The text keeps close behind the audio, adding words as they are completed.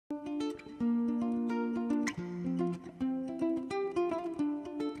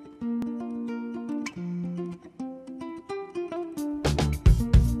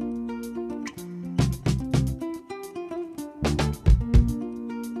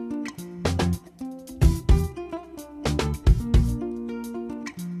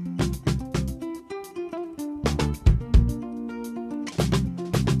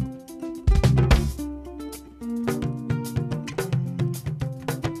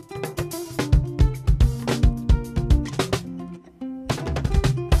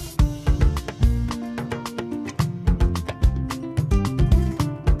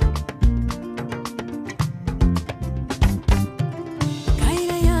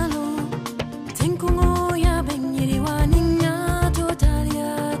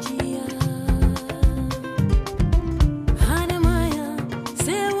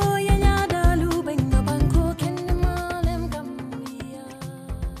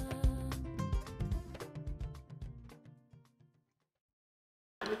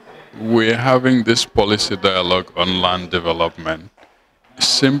we're having this policy dialogue on land development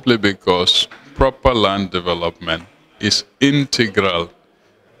simply because proper land development is integral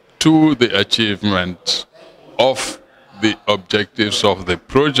to the achievement of the objectives of the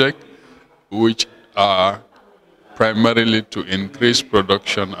project, which are primarily to increase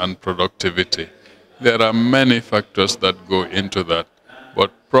production and productivity. There are many factors that go into that,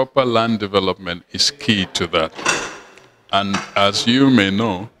 but proper land development is key to that. And as you may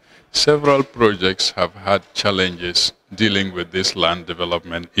know, several projects have had challenges dealing with this land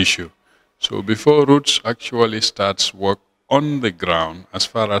development issue. So before Roots actually starts work on the ground, as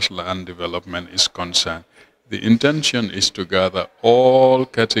far as land development is concerned, the intention is to gather all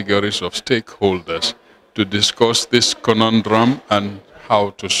categories of stakeholders to discuss this conundrum and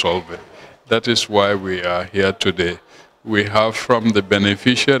how to solve it. That is why we are here today. We have from the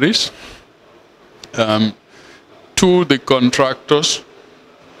beneficiaries, to the contractors,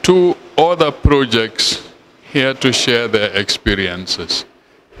 to other projects here to share their experiences.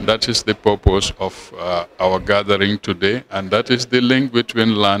 That is the purpose of our gathering today, and that is the link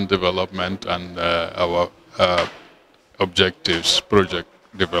between land development and our objectives, project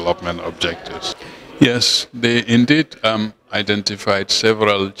development objectives. Yes, they indeed identified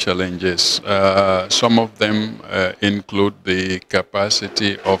several challenges. Some of them include the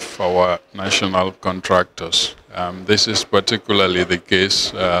capacity of our national contractors. This is particularly the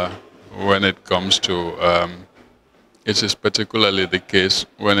case when it comes to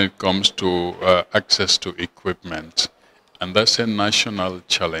access to equipment, and that's a national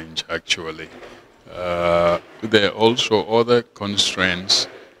challenge actually. There are also other constraints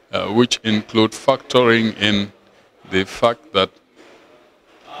which include factoring in the fact that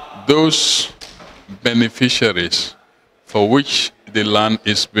those beneficiaries for which the land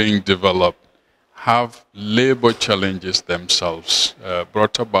is being developed have labor challenges themselves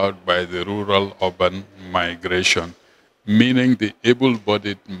brought about by the rural-urban migration, meaning the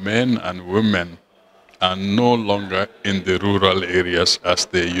able-bodied men and women are no longer in the rural areas as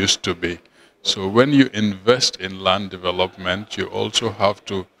they used to be. So when you invest in land development, you also have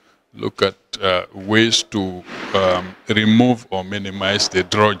to look at ways to remove or minimize the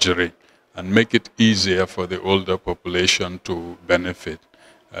drudgery and make it easier for the older population to benefit.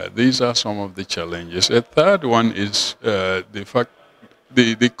 These are some of the challenges. A third one is the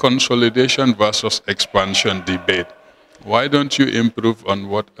consolidation versus expansion debate. Why don't you improve on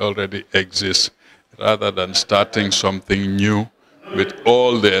what already exists rather than starting something new with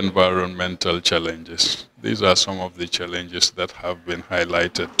all the environmental challenges? These are some of the challenges that have been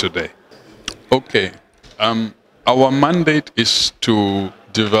highlighted today. Okay, our mandate is to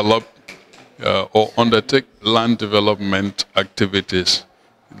develop or undertake land development activities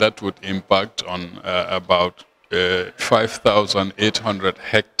that would impact on about 5,800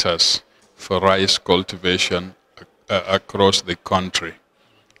 hectares for rice cultivation across the country.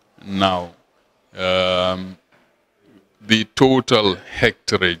 Now, the total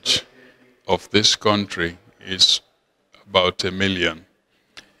hectarage of this country is about 1 million.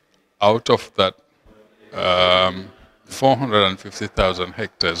 Out of that, 450,000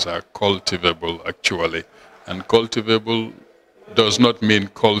 hectares are cultivable actually, and cultivable does not mean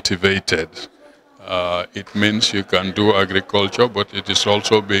cultivated. It means you can do agriculture, but it is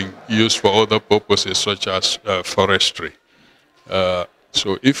also being used for other purposes such as forestry.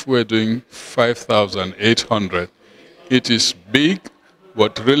 So if we're doing 5,800, it is big,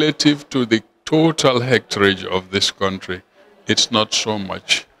 but relative to the total hectarage of this country, it's not so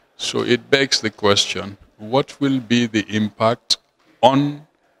much. So it begs the question, what will be the impact on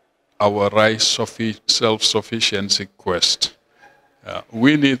our rice self-sufficiency quest?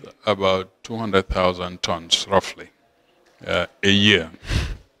 We need about 200,000 tons, roughly, a year.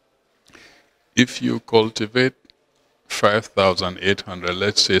 If you cultivate 5,800,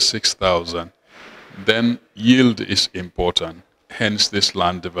 let's say 6,000, then yield is important, hence this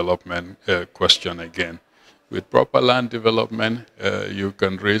land development question again. With proper land development, you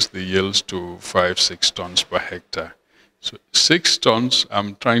can raise the yields to 5-6 tons per hectare. So 6 tons,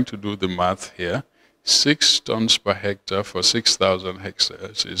 I'm trying to do the math here, 6 tons per hectare for 6,000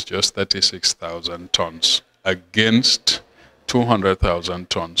 hectares is just 36,000 tons against 200,000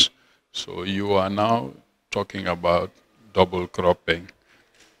 tons. So you are now talking about double cropping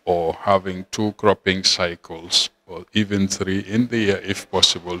or having 2 cropping cycles or even 3 in the year if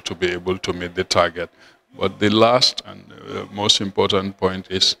possible to be able to meet the target. But the last and most important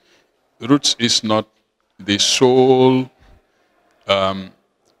point is Roots is not the sole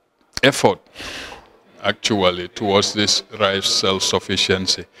effort actually towards this rice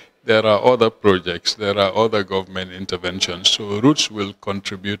self-sufficiency. There are other projects, there are other government interventions, so roots will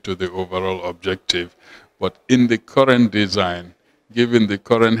contribute to the overall objective. But in the current design, given the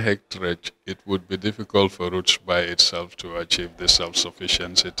current hectarage, it would be difficult for roots by itself to achieve the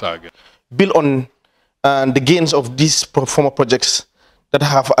self-sufficiency target. Build on the gains of these former projects that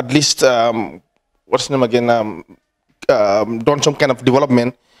have at least, what's the name again, done some kind of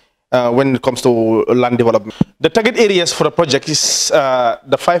development when it comes to land development. The target areas for the project is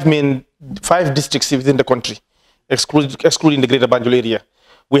the five districts within the country, excluding the Greater Banjul area.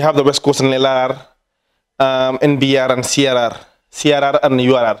 We have the West Coast and LR, NBR and CRR and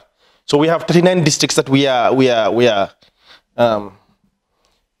URR. So we have 39 districts that we are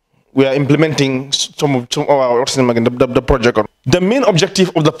implementing some of our the project on. The main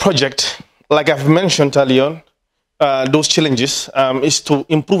objective of the project, like I've mentioned earlier, those challenges is to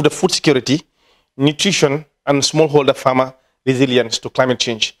improve the food security, nutrition, and smallholder farmer resilience to climate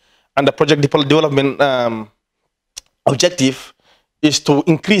change. And the project development objective is to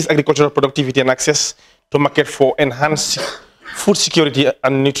increase agricultural productivity and access to market for enhanced food security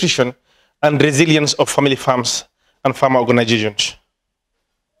and nutrition and resilience of family farms and farmer organizations.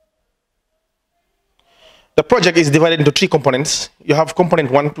 The project is divided into three components. You have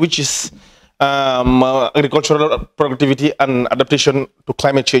component one, which is agricultural productivity and adaptation to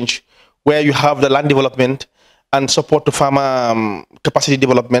climate change, where you have the land development and support to farmer capacity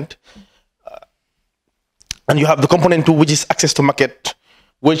development. And you have the component two, which is access to market,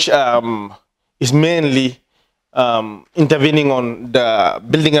 which is mainly intervening on the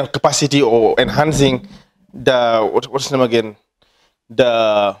building of capacity or enhancing the, what's the name again,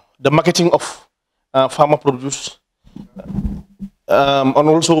 the marketing of farmer produce, and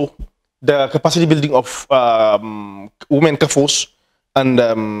also the capacity building of women CAFOs and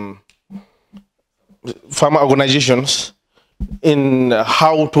farmer organizations in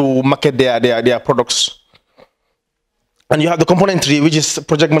how to market their products. And you have the component three, which is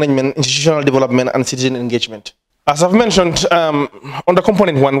project management, institutional development, and citizen engagement. As I've mentioned, on the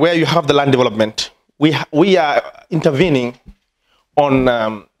component one, where you have the land development, we are intervening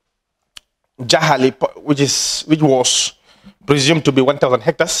on Jahali, which was presumed to be 1,000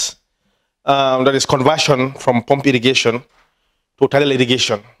 hectares. That is conversion from pump irrigation to tidal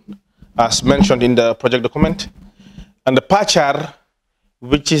irrigation, as mentioned in the project document. And the Pachar,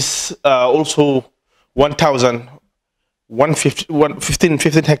 which is also 15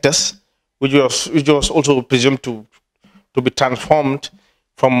 hectares, which was also presumed to be transformed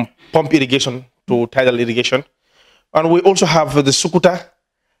from pump irrigation to tidal irrigation. And we also have the Sukuta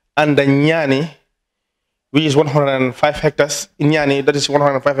and the Nyani, which is 105 hectares. In Nyani, that is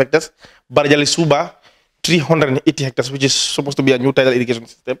 105 hectares. Barajali Suba, 380 hectares, which is supposed to be a new tidal irrigation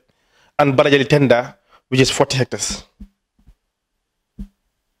system. And Barajali Tenda, which is 40 hectares.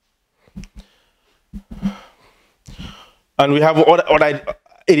 And we have other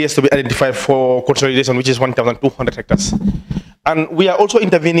areas to be identified for consolidation, which is 1,200 hectares. And we are also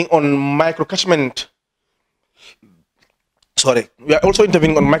intervening on micro-catchment. Sorry, we are also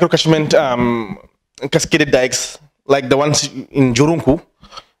intervening on micro-catchment cascaded dikes, like the ones in Jurunku.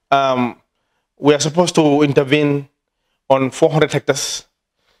 We are supposed to intervene on 400 hectares.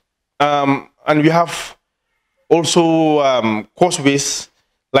 And we have also causeways,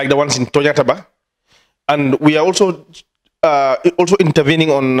 like the ones in Toyataba. And we are also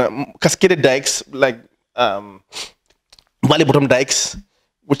intervening on cascaded dikes, like valley bottom dikes,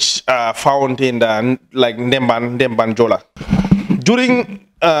 which are found in the Ndemban Jola. During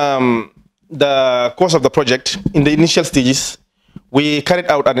the course of the project, in the initial stages, we carried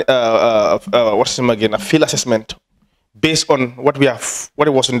out a field assessment based on what it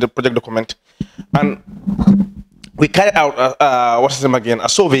was in the project document, and we carried out a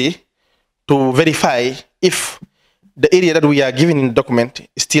survey to verify if the area that we are given in the document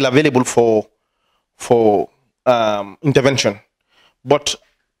is still available for intervention. But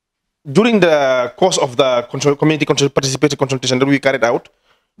during the course of the community participatory consultation that we carried out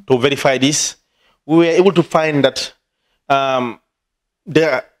to verify this, we were able to find that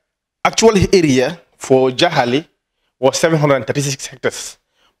the actual area for Jahali was 736 hectares.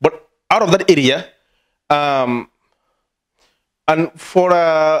 But out of that area, and for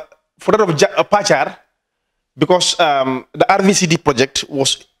that of Pachar, because the RVCD project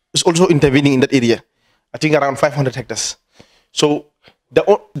is also intervening in that area, I think around 500 hectares. So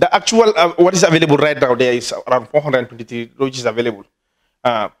the actual what is available right now there is around 423, which is available,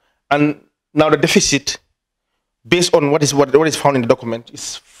 and now the deficit, based on what is found in the document,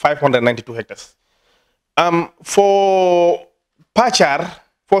 is 592 hectares. For Pachar,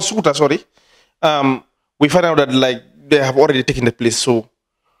 for Sukuta, sorry, we find out that like they have already taken the place. So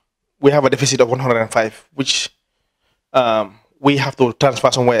we have a deficit of 105, which we have to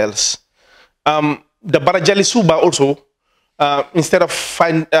transfer somewhere else. The Barajali Suba also, instead of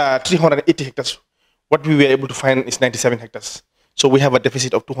 380 hectares, what we were able to find is 97 hectares. So we have a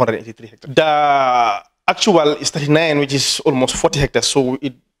deficit of 283 hectares. The actual is 39, which is almost 40 hectares. So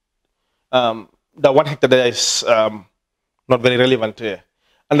it, the 1 hectare there is not very relevant here.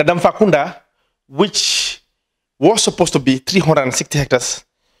 And the Damfakunda, which was supposed to be 360 hectares,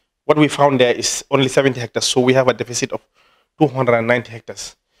 what we found there is only 70 hectares. So we have a deficit of 290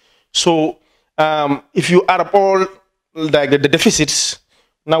 hectares. So if you add up all like the deficits,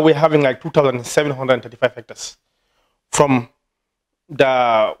 now we're having like 2,735 hectares from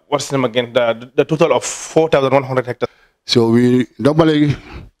the, what's the name again, the total of 4,100 hectares. So we normally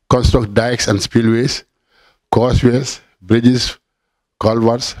construct dikes and spillways, causeways, bridges,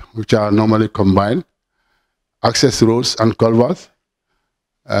 culverts, which are normally combined, access roads and culverts.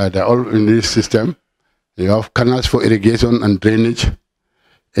 They're all in this system. You have canals for irrigation and drainage.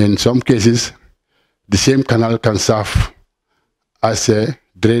 In some cases, the same canal can serve as a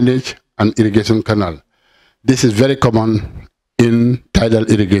drainage and irrigation canal. This is very common in tidal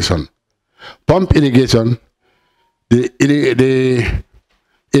irrigation. Pump irrigation, the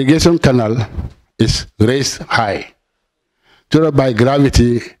irrigation canal is raised high. So that by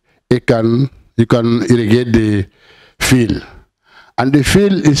gravity, you can irrigate the field. And the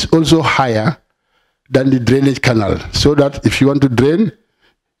field is also higher than the drainage canal, so that if you want to drain,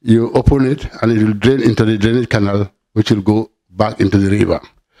 you open it and it will drain into the drainage canal, which will go back into the river.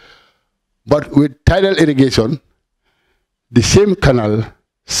 But with tidal irrigation, the same canal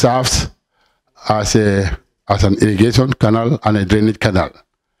serves as an irrigation canal and a drainage canal.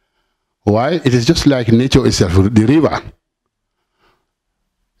 Why? It is just like nature itself, the river.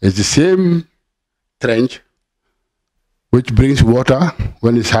 It's the same trench which brings water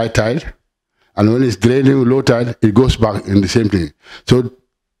when it's high tide, and when it's draining low tide, it goes back in the same thing. So,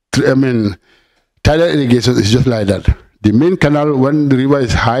 I mean, tidal irrigation is just like that. The main canal, when the river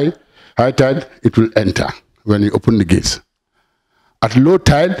is high tide, it will enter when you open the gates. At low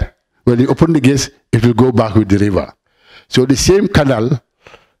tide, when you open the gates, it will go back with the river. So the same canal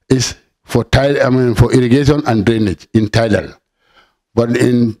is for for irrigation and drainage in tidal. But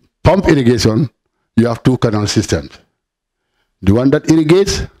in pump irrigation, you have two canal systems. The one that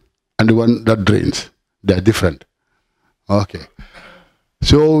irrigates and the one that drains. They are different. Okay.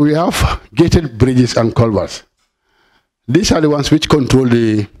 So we have gated bridges and culverts. These are the ones which control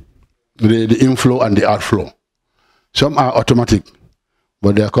the inflow and the outflow. Some are automatic,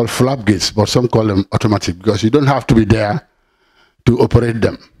 but they are called flap gates, but some call them automatic because you don't have to be there to operate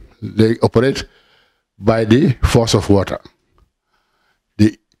them. They operate by the force of water.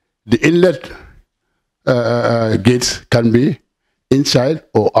 The inlet gates can be inside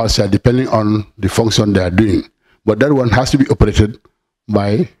or outside, depending on the function they are doing. But that one has to be operated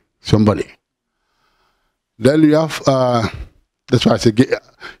by somebody. Then you have, that's why I say,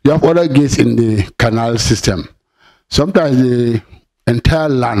 you have other gates in the canal system. Sometimes the entire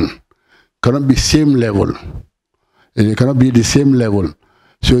land cannot be same level. It cannot be the same level.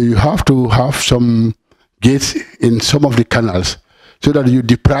 So you have to have some gates in some of the canals so that you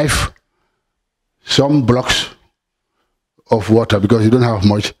deprive some blocks of water because you don't have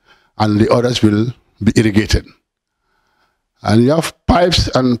much, and the others will be irrigated. And you have pipes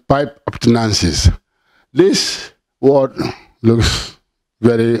and pipe appurtenances. This word looks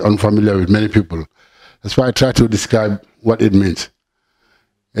very unfamiliar with many people. That's why I try to describe what it means.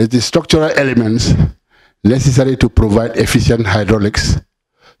 It's the structural elements necessary to provide efficient hydraulics,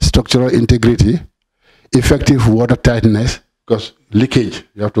 structural integrity, effective water tightness, because leakage,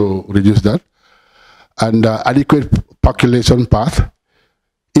 you have to reduce that, and adequate percolation path,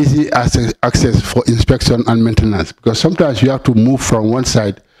 easy access for inspection and maintenance, because sometimes you have to move from one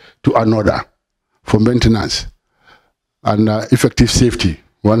side to another for maintenance, and effective safety.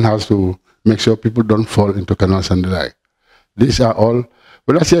 One has to make sure people don't fall into canals and the like. These are all,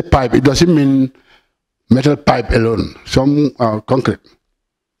 when I say pipe, it doesn't mean metal pipe alone, some are concrete.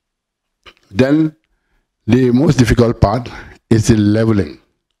 Then the most difficult part is the leveling.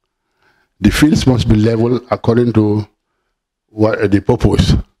 The fields must be level according to what the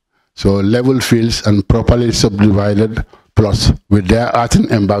purpose. So level fields and properly subdivided plots with their earthen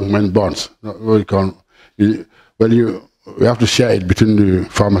embankment bonds. You have to share it between the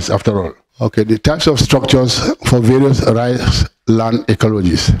farmers after all. Okay, the types of structures for various rice land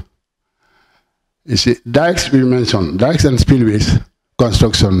ecologies. You see, dikes we mentioned, dikes and spillways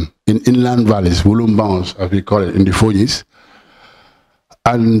construction in inland valleys, volume bounds as we call it in the Fojis,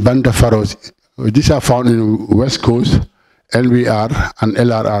 and banda furrows These are found in West Coast, LVR and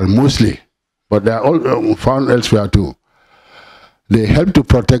LRR mostly, but they are all found elsewhere too. They help to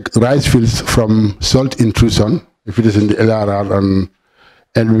protect rice fields from salt intrusion, if it is in the LRR and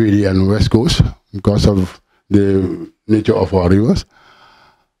LVD and West Coast, because of the nature of our rivers.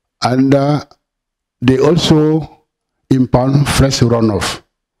 And they also impound fresh runoff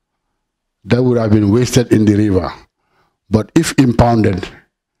that would have been wasted in the river. But if impounded,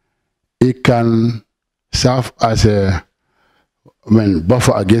 it can serve as a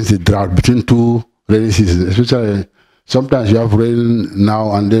buffer against the drought between two rainy seasons. Especially sometimes you have rain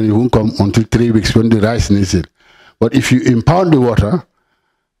now and then it won't come until 3 weeks when the rice needs it. But if you impound the water,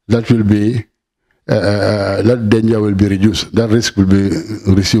 that will be that danger will be reduced. That risk will be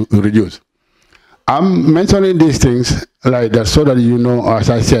reduced. I'm mentioning these things like that so that you know, as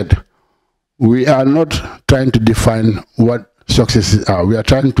I said, we are not trying to define what successes are. We are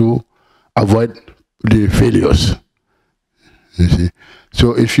trying to avoid the failures. You see?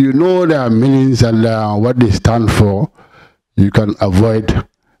 So if you know their meanings and what they stand for, you can avoid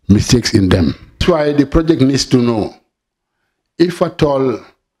mistakes in them. That's why the project needs to know if at all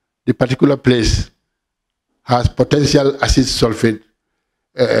the particular place has potential acid sulfate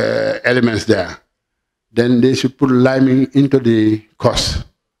elements there, then they should put liming into the cost.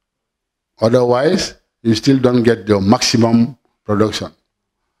 Otherwise, you still don't get the maximum production.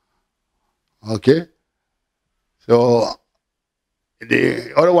 Okay? So,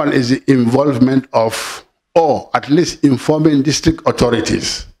 the other one is the involvement of, or at least informing district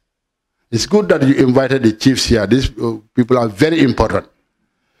authorities. It's good that you invited the chiefs here. These people are very important.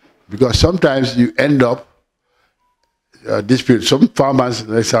 Because sometimes you end up dispute. Some farmers,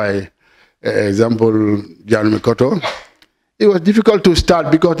 let's say, example, Jan Mikoto, it was difficult to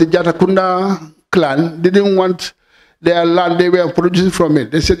start because the Jatakunda clan didn't want their land they were producing from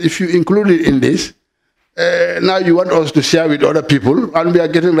it. They said, if you include it in this, now you want us to share with other people, and we are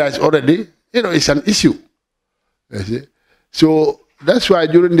getting rice already. You know, it's an issue. You see? So that's why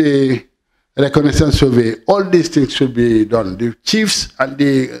during the reconnaissance survey, all these things should be done. The chiefs and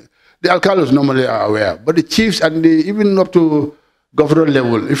the alcalos normally are aware, but the chiefs and even up to governor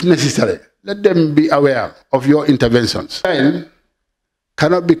level, if necessary, let them be aware of your interventions. Time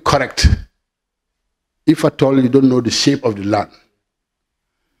cannot be correct if at all you don't know the shape of the land.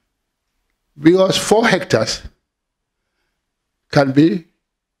 Because 4 hectares can be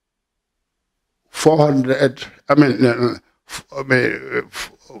 400,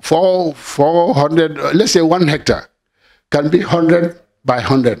 400, let's say 1 hectare can be 100 by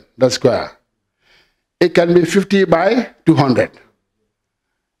 100, that's square. It can be 50 by 200.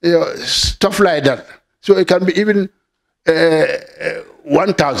 You know, stuff like that. So it can be even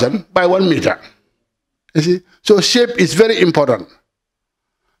 1,000 by 1 meter. You see? So shape is very important.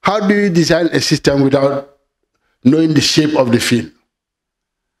 How do you design a system without knowing the shape of the field?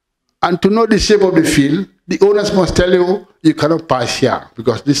 And to know the shape of the field, the owners must tell you, you cannot pass here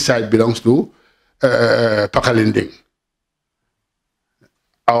because this side belongs to Pakalinding.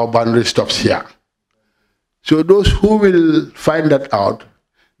 Our boundary stops here. So those who will find that out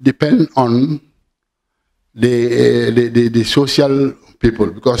depend on the social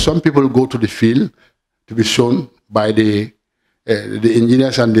people, because some people go to the field to be shown by the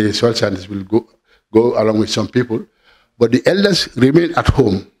engineers, and the soil scientists will go along with some people, but the elders remain at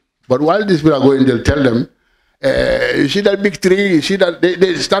home. But while these people are going, they'll tell them, you see that big tree, you see that,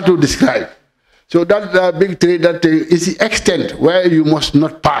 they start to describe. So that big tree, that is the extent where you must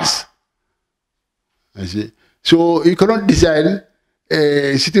not pass. I see. So you cannot design,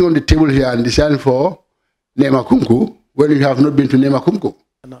 sitting on the table here and design for Nemakunku when you have not been to Nemakunku.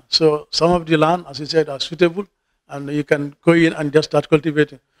 So some of the land, as you said, are suitable, and you can go in and just start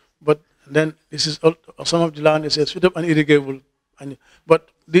cultivating. But then this is some of the land is suitable and irrigable. But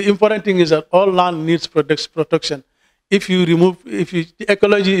the important thing is that all land needs protection. If you remove, the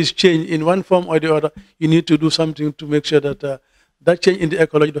ecology is changed in one form or the other, you need to do something to make sure that that change in the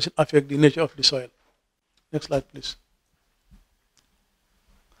ecology doesn't affect the nature of the soil. Next slide, please.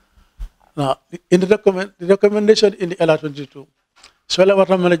 Now, in the recommendation in the LR22, soil and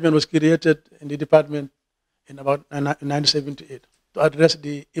water management was created in the department in about 1978 to address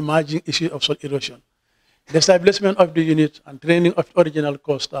the emerging issue of soil erosion. The establishment of the unit and training of original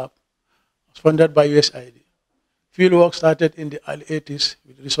core staff was funded by USAID. Field work started in the early 80s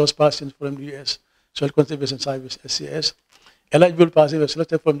with resource persons from the US Soil Conservation Service, SCS. Eligible persons were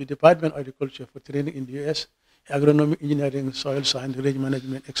selected from the Department of Agriculture for training in the US, agronomy, engineering, soil science, range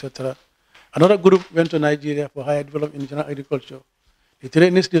management, etc. Another group went to Nigeria for higher development in general agriculture. The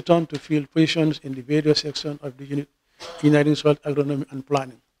trainees returned to field positions in the various sections of the unit, engineering, soil, agronomy, and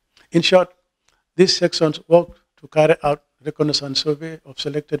planning. In short, These sections work to carry out reconnaissance survey of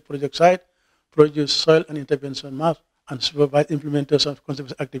selected project site, produce soil and intervention maps, and supervise implementation of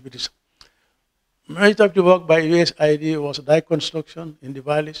conservation activities. Much of the work by USAID was dike construction in the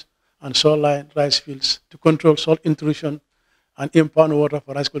valleys and shoreline rice fields to control salt intrusion and impound water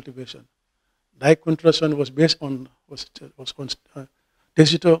for rice cultivation. Dike construction was based on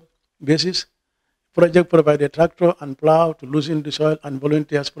digital basis. Project provided tractor and plow to loosen the soil, and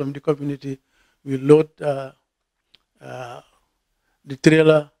volunteers from the community will load the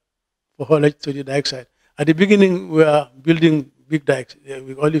trailer for haulage to the dike side. At the beginning, we are building big dikes.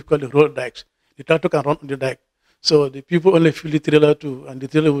 We only call it road dikes. The tractor can run on the dike. So the people only fill the trailer too, and the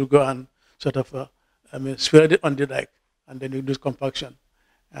trailer will go and sort of spread it on the dike, and then you do compaction.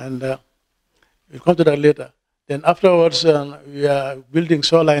 And we'll come to that later. Then afterwards, we are building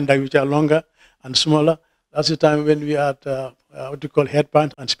shoreline dikes, which are longer and smaller. That's the time when we had what we call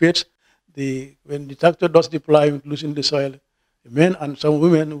headpans and spades. When the tractor does the plowing, loosen the soil, the men and some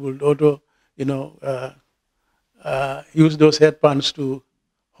women will also, use those headpans to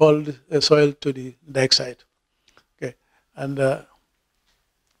hold the soil to the dike side. Okay, and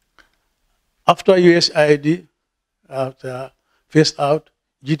after USAID phased out,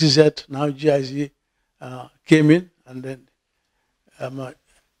 GTZ, now GIZ, came in, and then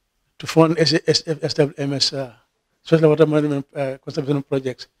to fund SWMS, Special Water Management Conservation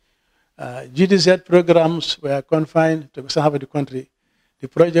Projects. GTZ programs were confined to the south of the country. The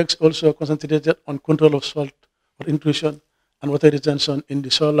projects also concentrated on control of salt or intrusion and water retention in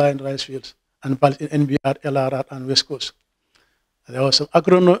the shoreline rice fields and in NBR, LRR, and West Coast. And there was some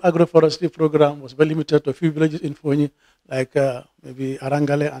agroforestry program, was very limited to a few villages in Fonyi, like maybe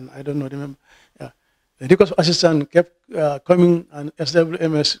Arangale, and I don't know, remember. Yeah. The recourse assistant kept coming, and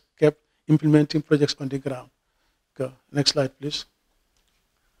SWMS kept implementing projects on the ground. Go. Next slide, please.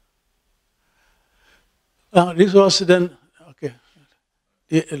 This was then, okay.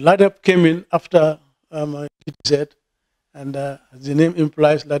 The LADEP came in after GTZ, and the name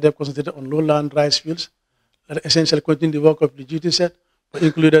implies LADEP concentrated on lowland rice fields that essentially continued the work of the GTZ, but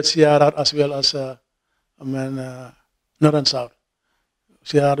included CRR as well as Northern South,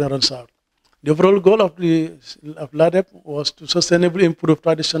 CRR Northern South. The overall goal of LADEP was to sustainably improve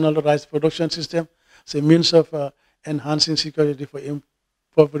traditional rice production system as a means of enhancing security for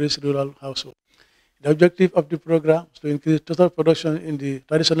impoverished rural households. The objective of the program is to increase total production in the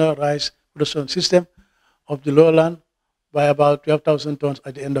traditional rice production system of the lowland by about 12,000 tons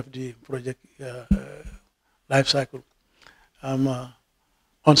at the end of the project life cycle.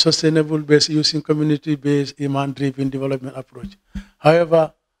 On sustainable basis using community-based, demand-driven development approach.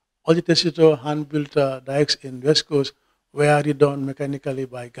 However, all the Tesito hand-built dikes in West Coast were redone mechanically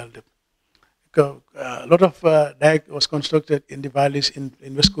by Galdep. A lot of dike was constructed in the valleys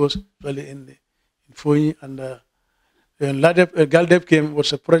in West Coast, especially in Fonyi, and when Galdep came, it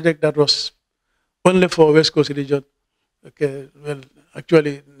was a project that was only for West Coast region. Okay, well,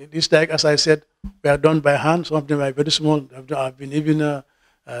 actually, these dike, as I said, were done by hand. Some of them are very small. Have been even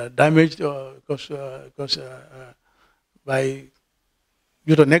damaged because by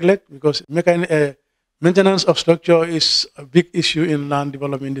due to neglect, because maintenance of structure is a big issue in land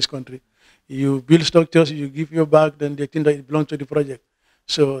development in this country. You build structures, you give your back, then they think that it belongs to the project.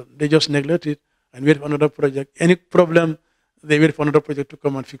 So they just neglect it and wait for another project. Any problem, they wait for another project to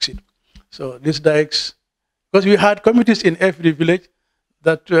come and fix it. So these dikes, because we had committees in every village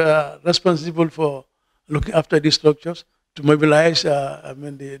that were responsible for looking after these structures, to mobilize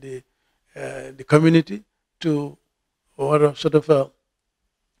the community to sort of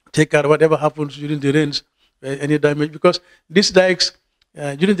take care of whatever happens during the rains, any damage. Because these dikes,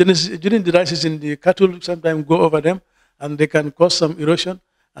 during the dry season, the cattle sometimes go over them, and they can cause some erosion.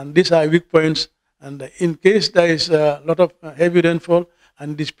 And these are weak points. And in case there is a lot of heavy rainfall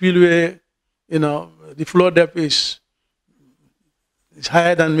and the spillway, the flow depth is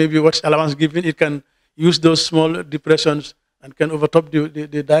higher than maybe what's allowance given, it can use those small depressions and can overtop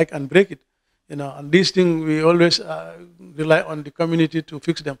the dike and break it. And these things, we always rely on the community to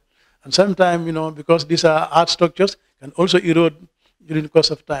fix them. And sometimes, because these are art structures, can also erode during the course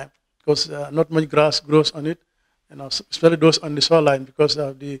of time, because not much grass grows on it, especially those on the shoreline, because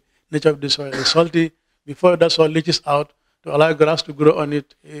of the nature of the soil. It's salty. Before that soil leaches out, to allow grass to grow on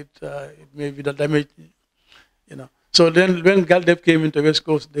it, it may be the damage, So then when Galdep came into West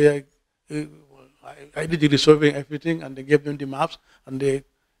Coast, I did the resolving everything, and they gave them the maps, and they,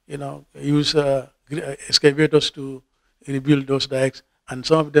 use excavators to rebuild those dikes. And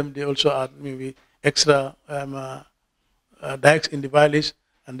some of them, they also add maybe extra dikes in the valleys,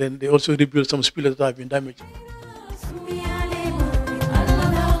 and then they also rebuild some spillways that have been damaged.